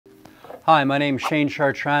Hi, my name is Shane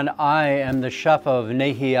Chartrand. I am the chef of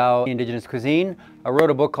Tawaw Indigenous Cuisine. I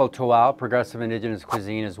wrote a book called Tawaw, Progressive Indigenous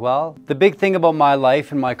Cuisine as well. The big thing about my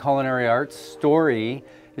life and my culinary arts story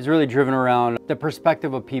is really driven around the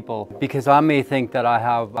perspective of people, because I may think that I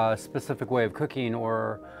have a specific way of cooking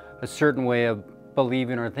or a certain way of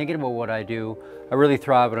believing or thinking about what I do. I really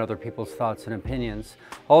thrive on other people's thoughts and opinions.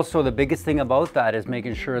 Also, the biggest thing about that is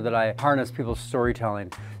making sure that I harness people's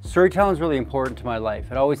storytelling. Storytelling is really important to my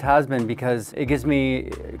life. It always has been, because it gives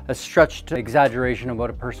me a stretched exaggeration of what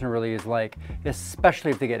a person really is like,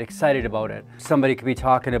 especially if they get excited about it. Somebody could be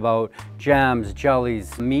talking about jams,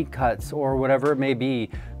 jellies, meat cuts, or whatever it may be.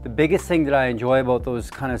 The biggest thing that I enjoy about those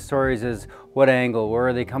kind of stories is what angle, where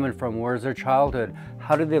are they coming from, where's their childhood,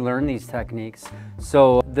 how did they learn these techniques?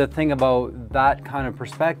 So the thing about that kind of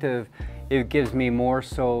perspective, it gives me more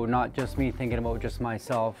so not just me thinking about just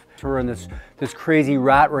myself. So we're in this crazy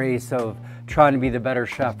rat race of trying to be the better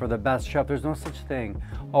chef or the best chef. There's no such thing.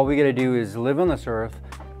 All we gotta do is live on this earth,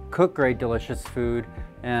 cook great, delicious food,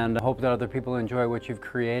 and hope that other people enjoy what you've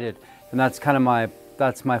created. And that's kind of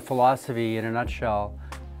that's my philosophy in a nutshell.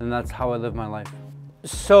 And that's how I live my life.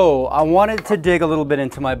 So I wanted to dig a little bit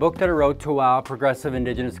into my book that I wrote, Tawaw, Progressive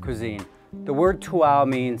Indigenous Cuisine. The word Tawaw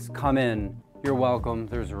means come in, you're welcome,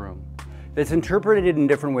 there's room. It's interpreted in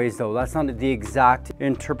different ways though. That's not the exact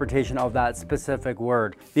interpretation of that specific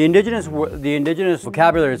word. The indigenous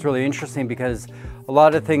vocabulary is really interesting, because a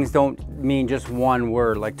lot of things don't mean just one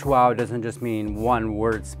word. Like Tawaw doesn't just mean one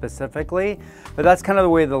word specifically, but that's kind of the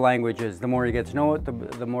way the language is. The more you get to know it,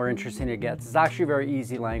 the more interesting it gets. It's actually a very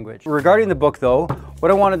easy language. Regarding the book though, what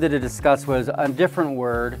I wanted to discuss was a different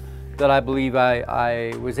word that I believe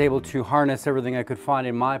I was able to harness everything I could find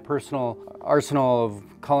in my personal arsenal of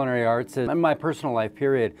culinary arts and in my personal life,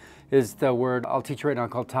 period, is the word I'll teach you right now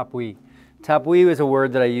called Tawaw. Tawaw is a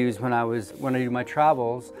word that I use when I do my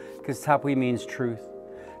travels, because Tawaw means truth.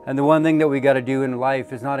 And the one thing that we got to do in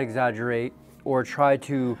life is not exaggerate or try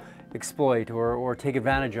to exploit or take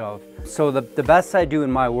advantage of. So the best I do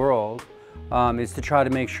in my world is to try to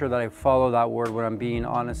make sure that I follow that word when I'm being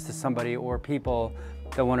honest to somebody or people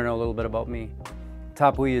that want to know a little bit about me.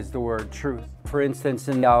 Tawaw is the word truth. For instance,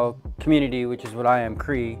 in our community, which is what I am,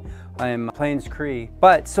 Cree, I am Plains Cree.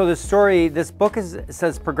 But so the story, this book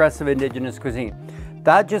says Progressive Indigenous Cuisine.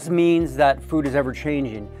 That just means that food is ever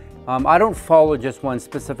changing. I don't follow just one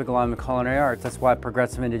specific line of culinary arts. That's why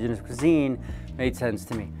Progressive Indigenous Cuisine made sense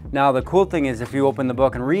to me. Now the cool thing is, if you open the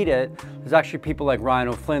book and read it, there's actually people like Ryan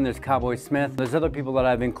O'Flynn, there's Cowboy Smith, there's other people that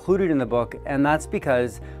I've included in the book, and that's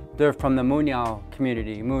because they're from the Munyao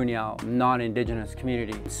community, Munyao, non-Indigenous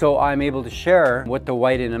community. So I'm able to share what the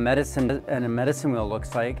white in a medicine wheel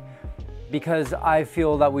looks like, because I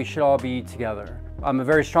feel that we should all be together. I'm a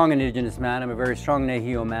very strong Indigenous man, I'm a very strong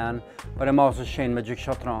Nehio man, but I'm also Shane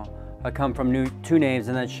Chartrand. I come from two names,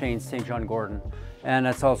 and that's Shane St. John Gordon. And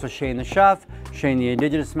that's also Shane the chef, Shane the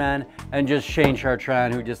Indigenous man, and just Shane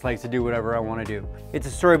Chartrand, who just likes to do whatever I want to do. It's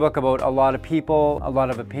a storybook about a lot of people, a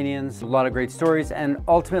lot of opinions, a lot of great stories, and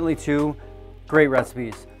ultimately too, great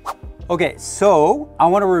recipes. Okay, so I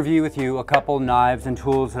want to review with you a couple knives and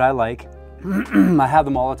tools that I like. I have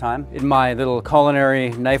them all the time in my little culinary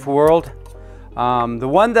knife world. The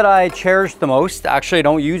one that I cherish the most, actually I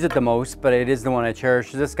don't use it the most, but it is the one I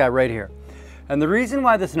cherish, is this guy right here. And the reason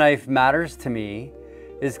why this knife matters to me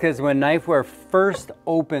is because when Knifewear first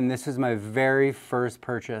opened, this was my very first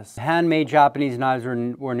purchase. Handmade Japanese knives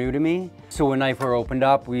were new to me. So when Knifewear opened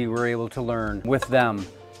up, we were able to learn with them.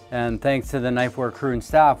 And thanks to the Knifewear crew and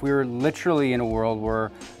staff, we were literally in a world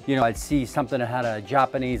where, you know, I'd see something that had a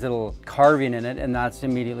Japanese little carving in it, and that's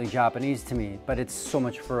immediately Japanese to me, but it's so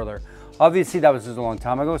much further. Obviously that was just a long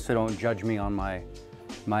time ago, so don't judge me on my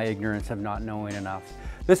ignorance of not knowing enough.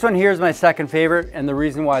 This one here is my second favorite, and the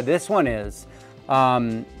reason why this one is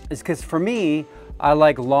because for me, I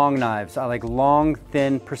like long knives. I like long,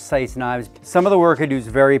 thin, precise knives. Some of the work I do is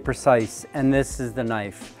very precise, and this is the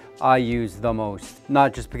knife I use the most.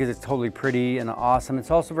 Not just because it's totally pretty and awesome,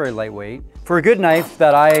 it's also very lightweight. For a good knife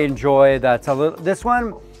that I enjoy, this is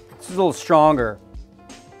a little stronger.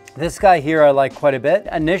 This guy here I like quite a bit.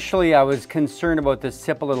 Initially, I was concerned about this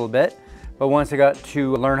tip a little bit, but once I got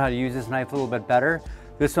to learn how to use this knife a little bit better,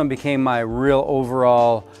 this one became my real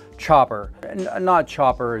overall chopper. Not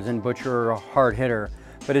chopper as in butcher or hard hitter,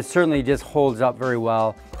 but it certainly just holds up very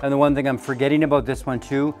well. And the one thing I'm forgetting about this one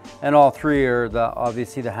too, and all three are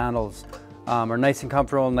obviously the handles are nice and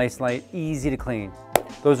comfortable, nice and light, easy to clean.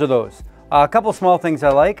 Those are those. A couple small things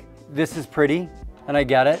I like. This is pretty, and I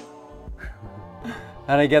get it.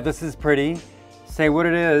 And I get this is pretty. Say what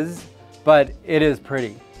it is, but it is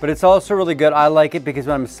pretty. But it's also really good. I like it because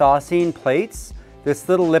when I'm saucing plates, This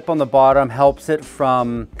little lip on the bottom helps it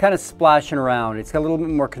from kind of splashing around. It's got a little bit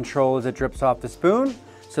more control as it drips off the spoon.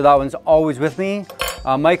 So that one's always with me.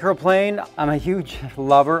 Microplane, I'm a huge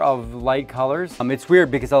lover of light colors. It's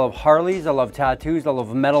weird because I love Harleys, I love tattoos, I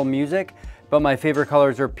love metal music, but my favorite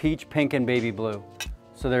colors are peach, pink, and baby blue.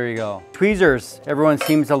 So there you go. Tweezers, everyone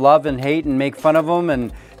seems to love and hate and make fun of them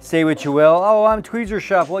and say what you will. Oh, I'm tweezer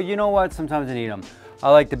chef. Well, you know what? Sometimes I need them. I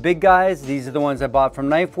like the big guys. These are the ones I bought from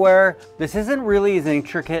Knifewear. This isn't really as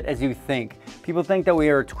intricate as you think. People think that we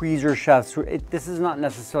are tweezer chefs. This is not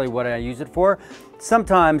necessarily what I use it for.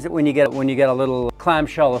 Sometimes when you get a little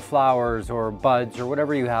clamshell of flowers or buds or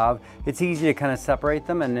whatever you have, it's easy to kind of separate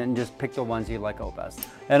them and then just pick the ones you like out best.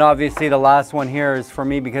 And obviously the last one here is for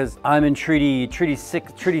me because I'm in Treaty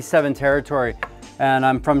 7 territory and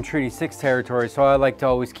I'm from Treaty 6 territory. So I like to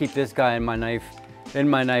always keep this guy in my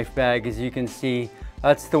knife bag. As you can see,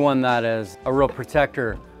 that's the one that is a real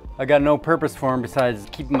protector. I got no purpose for him besides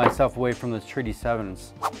keeping myself away from those Treaty 7s.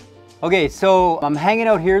 Okay, so I'm hanging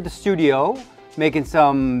out here at the studio, making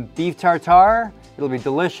some beef tartare. It'll be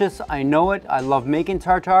delicious, I know it. I love making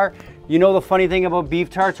tartare. You know the funny thing about beef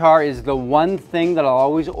tartare is the one thing that I'll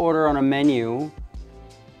always order on a menu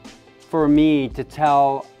for me to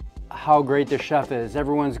tell how great the chef is.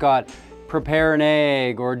 Everyone's got prepare an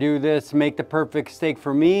egg or do this, make the perfect steak.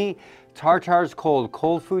 For me, tartare's cold.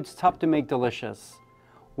 Cold food's tough to make delicious.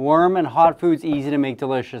 Warm and hot food's easy to make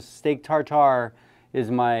delicious. Steak tartare is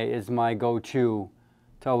my go-to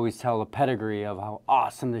to always tell the pedigree of how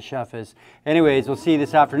awesome the chef is. Anyways, we'll see you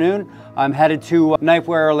this afternoon. I'm headed to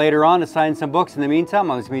Knifewear later on to sign some books. In the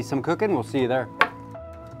meantime, I'll just be some cooking. We'll see you there.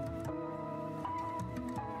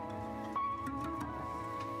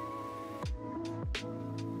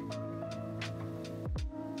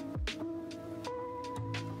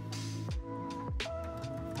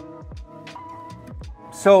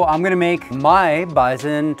 So I'm gonna make my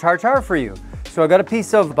bison tartare for you. So I got a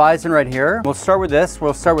piece of bison right here. We'll start with this.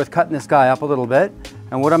 We'll start with cutting this guy up a little bit.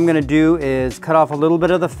 And what I'm gonna do is cut off a little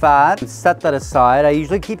bit of the fat and set that aside. I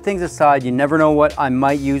usually keep things aside. You never know what I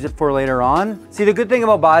might use it for later on. See, the good thing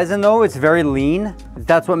about bison though, it's very lean.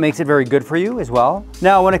 That's what makes it very good for you as well.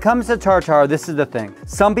 Now, when it comes to tartare, this is the thing.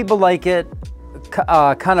 Some people like it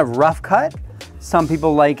kind of rough cut. Some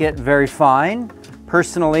people like it very fine.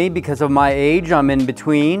 Personally, because of my age, I'm in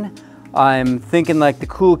between. I'm thinking like the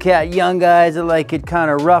cool cat young guys that like it kind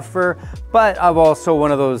of rougher, but I'm also one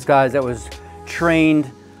of those guys that was trained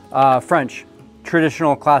French,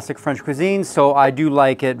 traditional classic French cuisine, so I do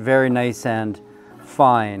like it very nice and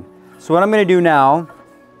fine. So what I'm gonna do now,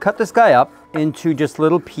 cut this guy up into just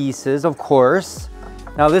little pieces, of course.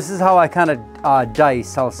 Now this is how I kind of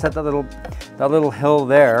dice. I'll set that little hill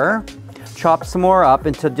there, chop some more up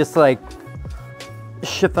into just like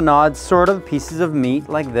chiffonade sort of pieces of meat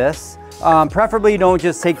like this. Preferably don't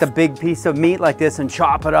just take the big piece of meat like this and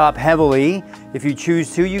chop it up heavily. If you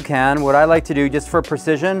choose to, you can. What I like to do, just for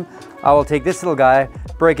precision, I will take this little guy,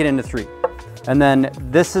 break it into 3. And then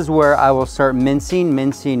this is where I will start mincing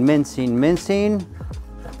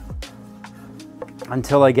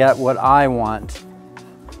until I get what I want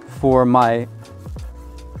for my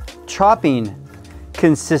chopping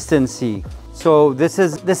consistency. So this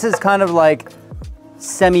is kind of like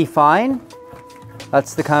semi-fine.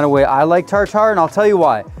 That's the kind of way I like tartare, and I'll tell you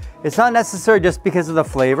why. It's not necessarily just because of the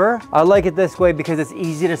flavor. I like it this way because it's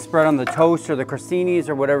easy to spread on the toast or the crostinis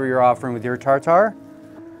or whatever you're offering with your tartare.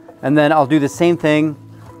 And then I'll do the same thing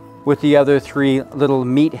with the other 3 little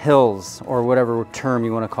meat hills, or whatever term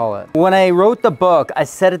you want to call it. When I wrote the book, I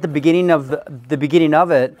said at the beginning of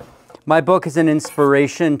it, my book is an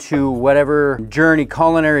inspiration to whatever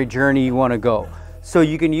culinary journey you want to go. So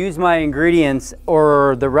you can use my ingredients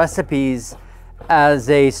or the recipes as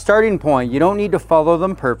a starting point. You don't need to follow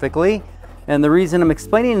them perfectly. And the reason I'm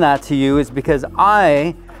explaining that to you is because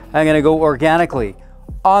I am gonna go organically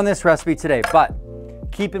on this recipe today. But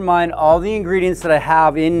keep in mind, all the ingredients that I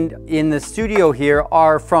have in the studio here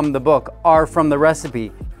are from the book, are from the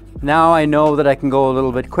recipe. Now I know that I can go a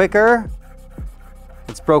little bit quicker.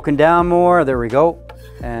 It's broken down more, there we go.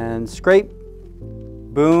 And scrape,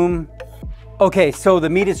 boom. Okay, so the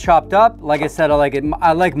meat is chopped up. Like I said,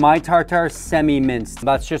 I like my tartare semi-minced.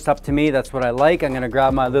 That's just up to me, that's what I like. I'm gonna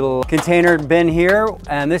grab my little container bin here,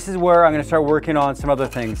 and this is where I'm gonna start working on some other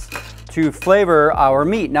things to flavor our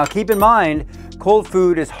meat. Now keep in mind, cold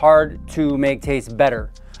food is hard to make taste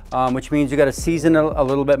better, which means you gotta season it a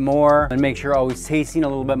little bit more and make sure you're always tasting a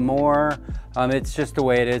little bit more. It's just the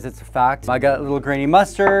way it is, it's a fact. I got a little grainy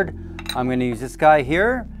mustard. I'm gonna use this guy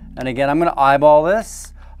here. And again, I'm gonna eyeball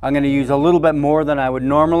this. I'm gonna use a little bit more than I would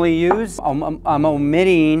normally use. I'm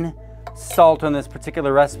omitting salt on this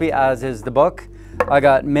particular recipe, as is the book. I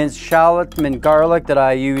got minced shallot, minced garlic that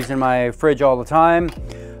I use in my fridge all the time.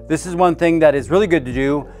 This is one thing that is really good to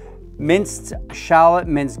do. Minced shallot,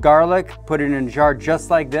 minced garlic, put it in a jar just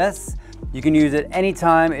like this. You can use it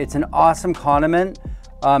anytime. It's an awesome condiment.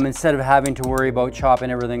 Instead of having to worry about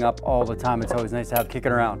chopping everything up all the time. It's always nice to have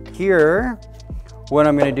kicking around. Here, what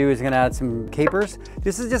I'm gonna do is gonna add some capers.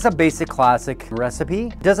 This is just a basic classic recipe.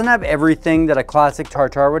 It doesn't have everything that a classic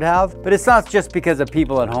tartare would have, but it's not just because of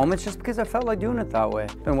people at home, it's just because I felt like doing it that way.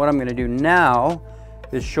 And what I'm gonna do now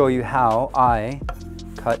is show you how I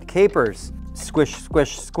cut capers. Squish,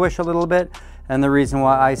 squish, squish a little bit. And the reason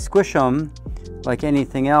why I squish them, like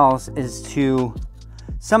anything else, is to,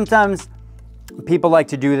 sometimes people like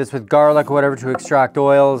to do this with garlic or whatever to extract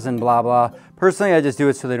oils and blah, blah. Personally, I just do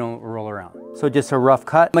it so they don't roll around. So just a rough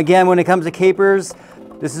cut. Again, when it comes to capers,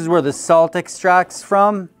 this is where the salt extracts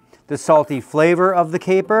from, the salty flavor of the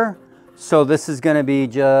caper. So this is gonna be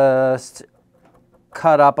just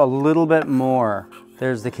cut up a little bit more.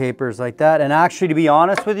 There's the capers like that. And actually, to be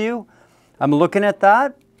honest with you, I'm looking at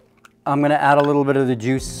that. I'm gonna add a little bit of the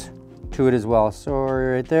juice to it as well. So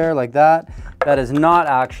right there, like that. That is not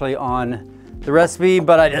actually on the recipe,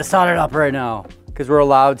 but I just thought it up right now because we're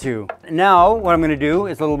allowed to. Now, what I'm gonna do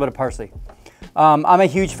is a little bit of parsley. I'm a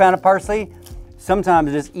huge fan of parsley. Sometimes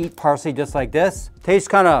I just eat parsley just like this. Tastes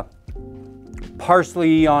kind of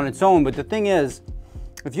parsley on its own, but the thing is,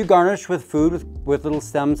 if you garnish with food with little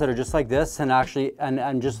stems that are just like this and actually,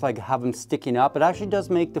 and just like have them sticking up, it actually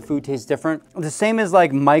does make the food taste different. The same as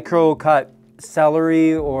like micro cut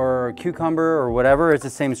celery or cucumber or whatever, it's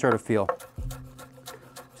the same sort of feel.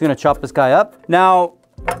 Just gonna chop this guy up. Now,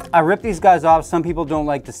 I rip these guys off. Some people don't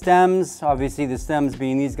like the stems. Obviously the stems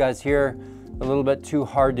being these guys here, a little bit too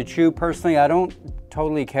hard to chew. Personally, I don't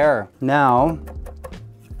totally care. Now,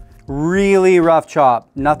 really rough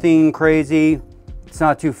chop, nothing crazy. It's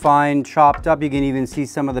not too fine chopped up. You can even see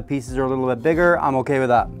some of the pieces are a little bit bigger. I'm okay with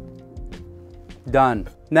that. Done.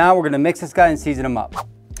 Now we're gonna mix this guy and season him up.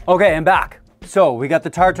 Okay, I'm back. So we got the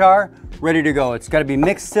tartare ready to go. It's gotta be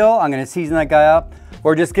mixed still. I'm gonna season that guy up,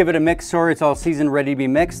 or just give it a mix. Sorry, it's all seasoned, ready to be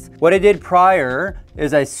mixed. What I did prior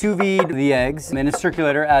is I sous vide the eggs in a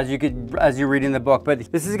circulator as you're reading the book, but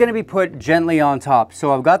this is gonna be put gently on top.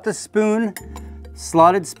 So I've got the spoon,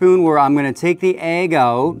 slotted spoon, where I'm gonna take the egg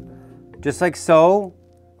out, just like so,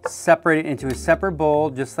 separate it into a separate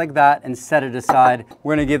bowl, just like that, and set it aside.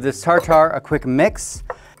 We're gonna give this tartare a quick mix.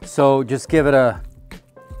 So just give it a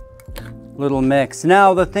little mix.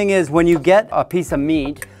 Now, the thing is, when you get a piece of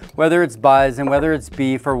meat, whether it's bison, whether it's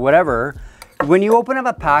beef or whatever, when you open up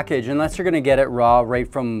a package, unless you're gonna get it raw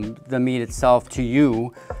right from the meat itself to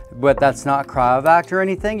you, but that's not cryovac or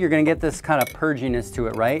anything, you're gonna get this kind of purginess to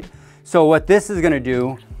it, right? So what this is gonna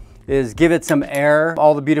do is give it some air,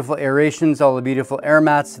 all the beautiful aerations, all the beautiful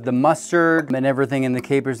aromats, the mustard and everything in the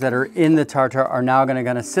capers that are in the tartare are now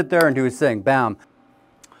gonna sit there and do its thing, bam.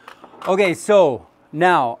 Okay, so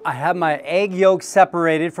now I have my egg yolk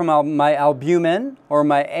separated from my albumin or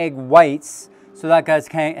my egg whites. So that guy's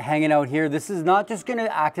hanging out here. This is not just gonna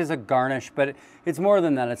act as a garnish, but it's more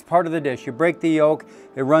than that. It's part of the dish. You break the yolk,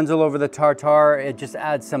 it runs all over the tartare. It just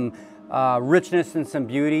adds some richness and some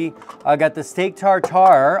beauty. I got the steak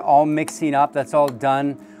tartare all mixing up. That's all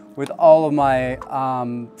done with all of my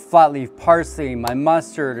flat leaf parsley, my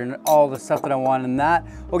mustard, and all the stuff that I want in that.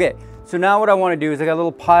 Okay, so now what I want to do is I got a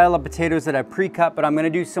little pile of potatoes that I pre-cut, but I'm going to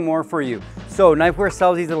do some more for you. So Knifewear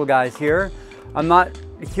sells these little guys here. I'm not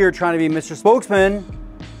here trying to be Mr. Spokesman,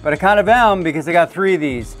 but I kind of am because I got 3 of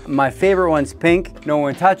these. My favorite one's pink. No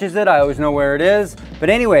one touches it. I always know where it is. But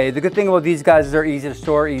anyway, the good thing about these guys is they're easy to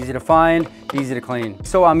store, easy to find, easy to clean.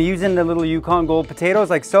 So I'm using the little Yukon Gold potatoes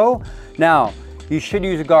like so. Now, you should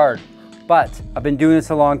use a guard, but I've been doing this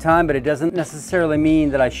a long time, but it doesn't necessarily mean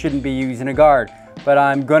that I shouldn't be using a guard. But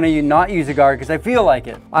I'm gonna not use a guard because I feel like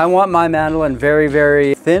it. I want my mandolin very,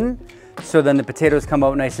 very thin. So then the potatoes come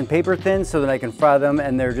out nice and paper thin so that I can fry them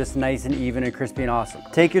and they're just nice and even and crispy and awesome.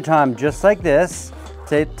 Take your time just like this.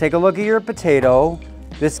 Take a look at your potato.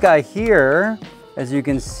 This guy here, as you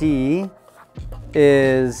can see,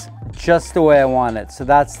 is just the way I want it. So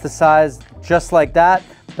that's the size, just like that.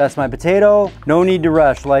 That's my potato. No need to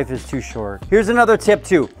rush, life is too short. Here's another tip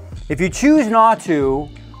too. If you choose not to,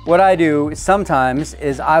 what I do sometimes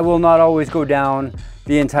is I will not always go down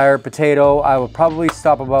the entire potato. I will probably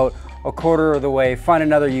stop about a quarter of the way, find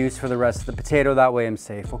another use for the rest of the potato. That way I'm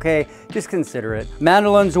safe, okay? Just consider it.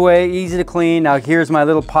 Mandolin's away, easy to clean. Now here's my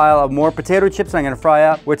little pile of more potato chips I'm gonna fry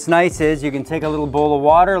up. What's nice is you can take a little bowl of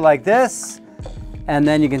water like this, and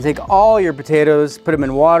then you can take all your potatoes, put them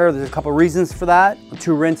in water. There's a couple reasons for that.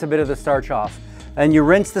 To rinse a bit of the starch off. And you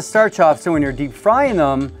rinse the starch off so when you're deep frying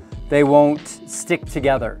them, they won't stick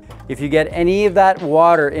together. If you get any of that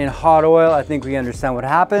water in hot oil, I think we understand what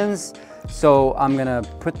happens. So I'm gonna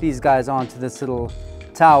put these guys onto this little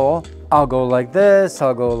towel. I'll go like this,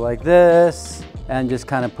 I'll go like this, and just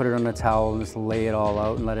kind of put it on a towel and just lay it all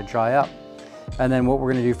out and let it dry up. And then what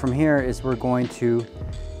we're gonna do from here is we're going to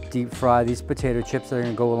deep fry these potato chips that are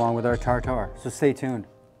gonna go along with our tartare. So stay tuned.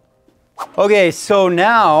 Okay, so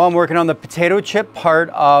now I'm working on the potato chip part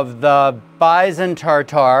of the Bison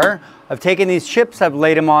Tartare. I've taken these chips, I've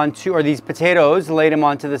laid them onto, or these potatoes, laid them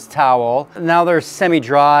onto this towel. Now they're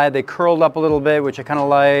semi-dry, they curled up a little bit, which I kind of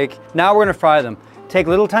like. Now we're gonna fry them. Take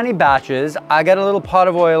little tiny batches. I got a little pot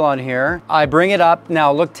of oil on here. I bring it up.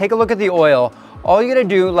 Now look, take a look at the oil. All you gotta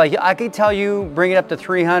do, like I could tell you, bring it up to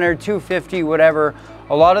 300, 250, whatever.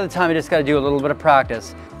 A lot of the time you just gotta do a little bit of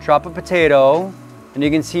practice. Drop a potato, and you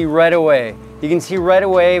can see right away. You can see right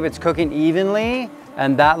away if it's cooking evenly,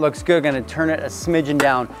 and that looks good. I'm gonna turn it a smidgen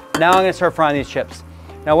down. Now I'm gonna start frying these chips.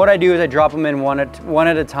 Now what I do is I drop them in one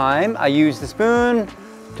at a time. I use the spoon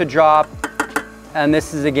to drop, and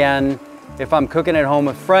this is again, if I'm cooking at home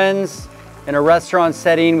with friends, in a restaurant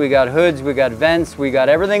setting, we got hoods, we got vents, we got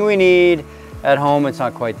everything we need. At home, it's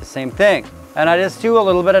not quite the same thing. And I just do a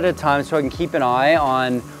little bit at a time so I can keep an eye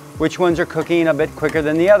on which ones are cooking a bit quicker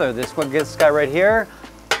than the other. This guy right here,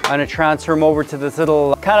 I'm gonna transfer him over to this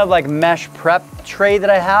little kind of like mesh prep tray that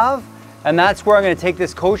I have. And that's where I'm gonna take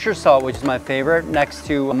this kosher salt, which is my favorite, next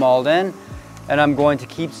to Malden. And I'm going to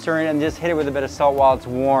keep stirring and just hit it with a bit of salt while it's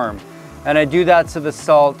warm. And I do that so the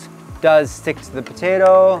salt does stick to the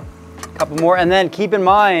potato. A couple more, and then keep in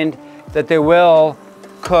mind that they will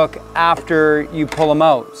cook after you pull them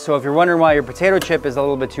out. So if you're wondering why your potato chip is a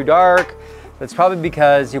little bit too dark, that's probably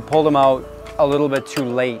because you pulled them out a little bit too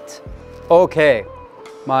late. Okay,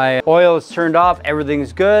 my oil is turned off,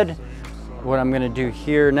 everything's good. What I'm gonna do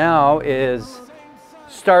here now is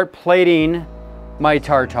start plating my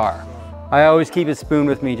tartare. I always keep a spoon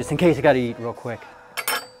with me just in case I gotta eat real quick.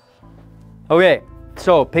 Okay,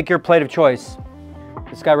 so pick your plate of choice.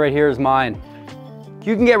 This guy right here is mine.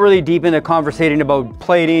 You can get really deep into conversating about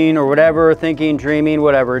plating or whatever, thinking, dreaming,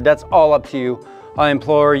 whatever. That's all up to you. I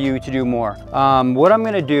implore you to do more. What I'm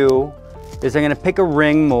gonna do is I'm gonna pick a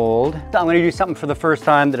ring mold. I'm gonna do something for the first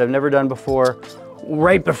time that I've never done before,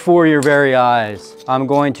 right before your very eyes. I'm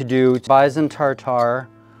going to do Bison Tartare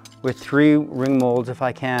with 3 ring molds if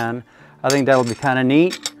I can. I think that'll be kind of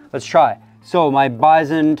neat. Let's try. So my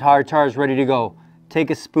Bison Tartare is ready to go. Take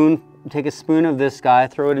a spoon of this guy,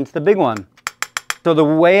 throw it into the big one. So the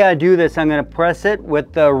way I do this, I'm gonna press it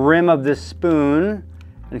with the rim of this spoon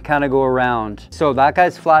and kind of go around. So that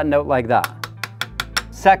guy's flattened out like that.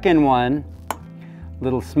 Second one, a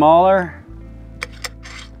little smaller.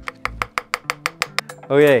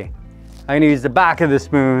 Okay, I'm gonna use the back of the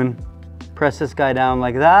spoon, press this guy down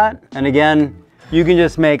like that. And again, you can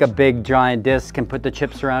just make a big giant disc and put the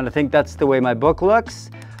chips around. I think that's the way my book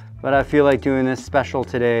looks, but I feel like doing this special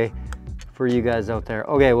today for you guys out there.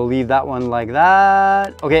 Okay, we'll leave that one like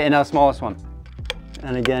that. Okay, and now smallest one.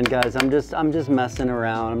 And again, guys, I'm just messing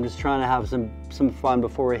around. I'm just trying to have some fun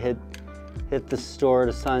before we hit the store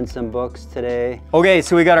to sign some books today. Okay,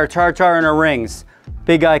 so we got our tartare and our rings.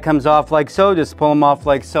 Big guy comes off like so, just pull him off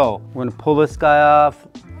like so. We're gonna pull this guy off.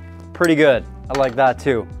 Pretty good. I like that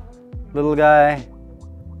too. Little guy.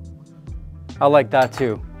 I like that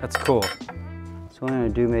too. That's cool. So what I'm gonna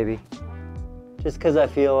do maybe, just because I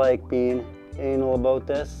feel like being anal about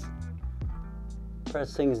this,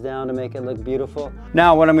 press things down to make it look beautiful.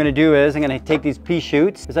 Now what I'm gonna do is I'm gonna take these pea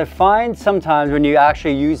shoots, because I find sometimes when you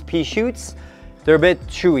actually use pea shoots, they're a bit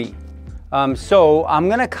chewy. So I'm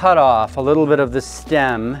gonna cut off a little bit of the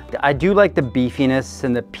stem. I do like the beefiness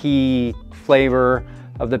and the pea flavor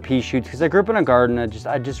of the pea shoots, because I grew up in a garden.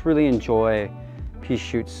 I just really enjoy pea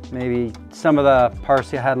shoots. Maybe some of the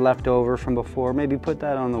parsley I had left over from before, maybe put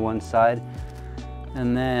that on the one side.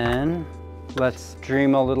 And then let's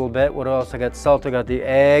dream a little bit. What else? I got salt, I got the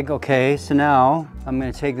egg. Okay, so now I'm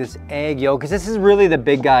gonna take this egg yolk, because this is really the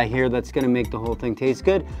big guy here that's gonna make the whole thing taste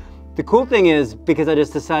good. The cool thing is, because I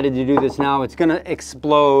just decided to do this now, it's gonna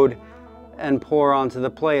explode and pour onto the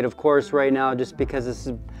plate. Of course, right now, just because this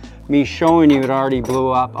is me showing you, it already blew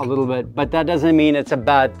up a little bit, but that doesn't mean it's a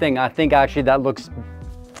bad thing. I think actually that looks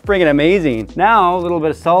friggin' amazing. Now, a little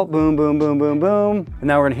bit of salt, boom, boom, boom, boom, boom. And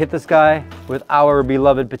now we're gonna hit this guy with our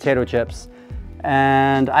beloved potato chips.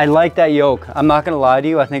 And I like that yolk. I'm not gonna lie to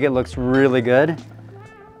you, I think it looks really good.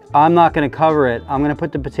 I'm not gonna cover it. I'm gonna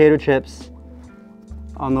put the potato chips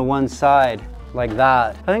on the one side, like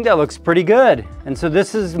that. I think that looks pretty good. And so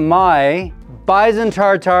this is my Bison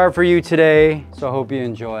Tartare for you today. So I hope you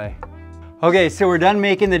enjoy. Okay, so we're done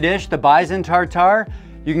making the dish, the Bison Tartare.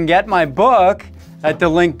 You can get my book at the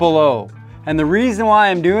link below. And the reason why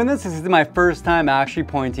I'm doing this is my first time actually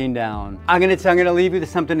pointing down. I'm gonna leave you with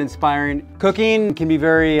something inspiring. Cooking can be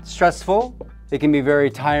very stressful. It can be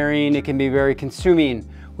very tiring. It can be very consuming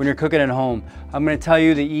when you're cooking at home. I'm gonna tell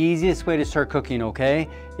you the easiest way to start cooking, okay?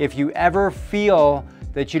 If you ever feel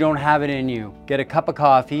that you don't have it in you, get a cup of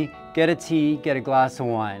coffee, get a tea, get a glass of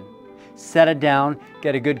wine. Set it down,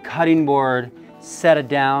 get a good cutting board, set it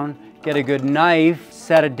down, get a good knife,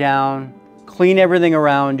 set it down, clean everything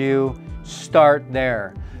around you, start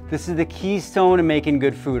there. This is the keystone to making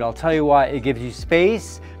good food. I'll tell you why. It gives you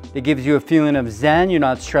space, it gives you a feeling of zen, you're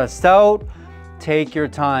not stressed out. Take your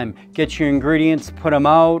time, get your ingredients, put them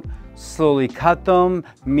out, slowly cut them,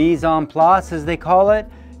 mise en place as they call it,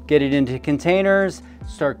 get it into containers,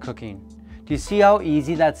 start cooking. Do you see how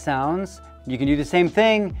easy that sounds? You can do the same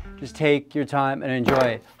thing, just take your time and enjoy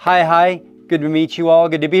it. Hi, good to meet you all,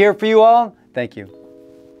 good to be here for you all. Thank you.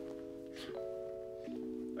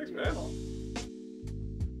 Thanks, man.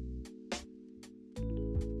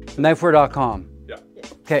 Knifewear.com. Yeah.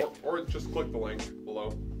 Okay. Or just click the link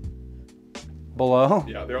below. Below?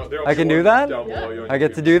 Yeah, they'll I can do that? Down below you on I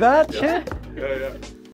get YouTube. to do that? Yeah. Shit. Yeah.